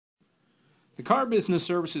The Car Business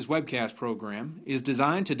Services Webcast Program is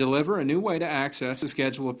designed to deliver a new way to access a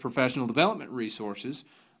schedule of professional development resources,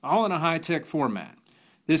 all in a high-tech format.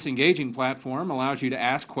 This engaging platform allows you to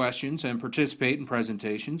ask questions and participate in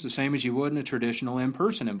presentations the same as you would in a traditional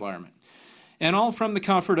in-person environment, and all from the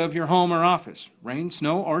comfort of your home or office, rain,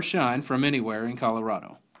 snow, or shine from anywhere in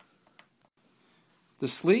Colorado. The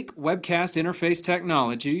sleek webcast interface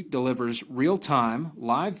technology delivers real-time,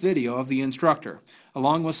 live video of the instructor,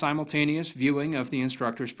 along with simultaneous viewing of the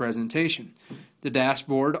instructor's presentation. The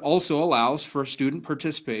dashboard also allows for student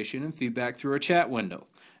participation and feedback through a chat window,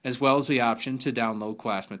 as well as the option to download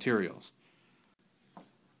class materials.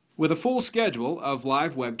 With a full schedule of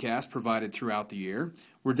live webcasts provided throughout the year,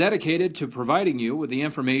 we're dedicated to providing you with the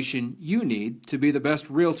information you need to be the best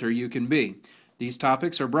realtor you can be. These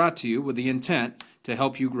topics are brought to you with the intent to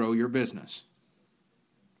help you grow your business.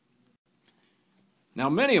 Now,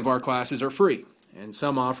 many of our classes are free, and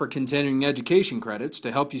some offer continuing education credits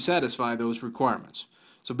to help you satisfy those requirements.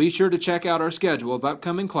 So be sure to check out our schedule of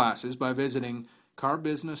upcoming classes by visiting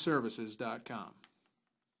carbusinessservices.com.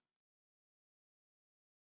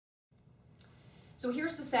 So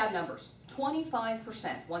here's the sad numbers.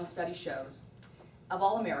 25%, one study shows, of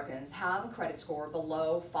all Americans have a credit score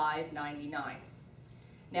below 599.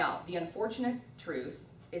 Now, the unfortunate truth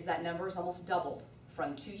is that number is almost doubled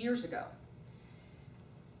from 2 years ago.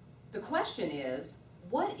 The question is,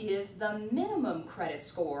 what is the minimum credit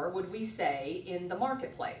score, would we say, in the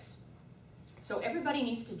marketplace? So everybody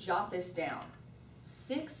needs to jot this down.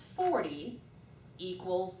 640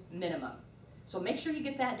 equals minimum. So make sure you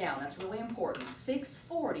get that down. That's really important.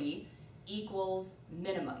 640 equals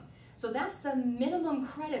minimum. So that's the minimum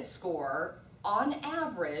credit score on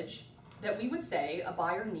average that we would say a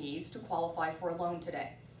buyer needs to qualify for a loan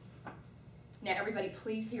today. Now everybody,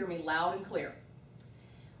 please hear me loud and clear.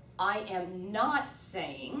 I am not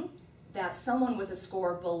saying that someone with a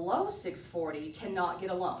score below 640 cannot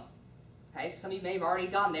get a loan. Okay, so some of you may have already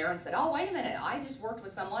gone there and said, oh, wait a minute, I just worked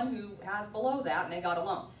with someone who has below that and they got a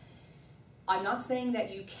loan. I'm not saying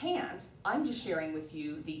that you can't, I'm just sharing with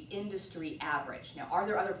you the industry average. Now, are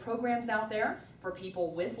there other programs out there for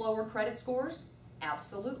people with lower credit scores?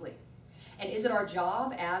 Absolutely. And is it our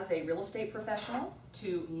job as a real estate professional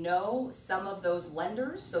to know some of those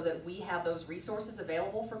lenders so that we have those resources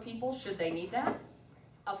available for people should they need that?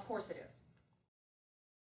 Of course it is.